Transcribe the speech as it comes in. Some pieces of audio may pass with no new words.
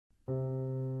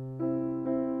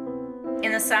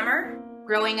In the summer,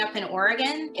 growing up in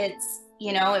Oregon, it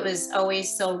was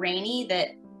always so rainy that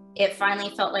it finally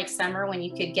felt like summer when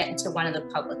you could get into one of the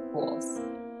public pools.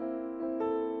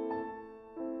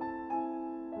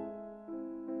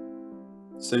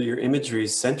 So your imagery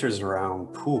centers around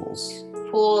pools.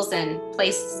 Pools and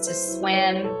places to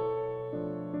swim.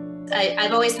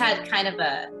 I've always had kind of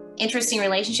a interesting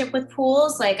relationship with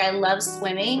pools. Like, I love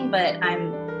swimming, but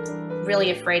I'm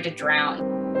really afraid to drown.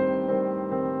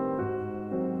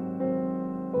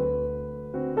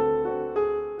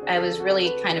 I was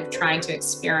really kind of trying to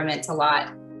experiment a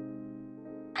lot.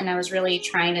 And I was really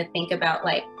trying to think about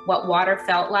like what water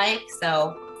felt like.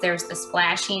 So there's the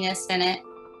splashiness in it.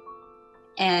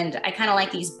 And I kind of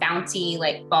like these bouncy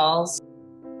like balls.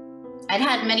 I'd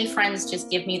had many friends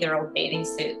just give me their old bathing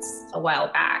suits a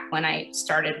while back when I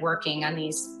started working on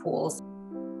these pools.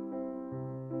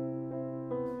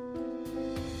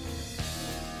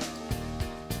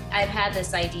 I've had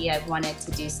this idea, I've wanted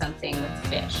to do something with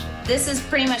fish. This is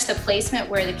pretty much the placement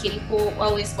where the kiddie pool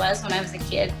always was when I was a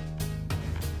kid.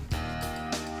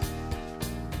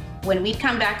 When we'd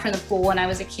come back from the pool when I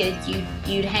was a kid,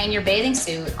 you'd hang your bathing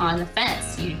suit on the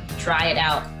fence, you'd dry it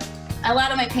out. A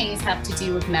lot of my paintings have to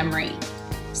do with memory.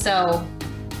 So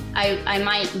I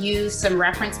might use some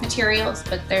reference materials,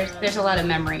 but there's a lot of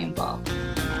memory involved.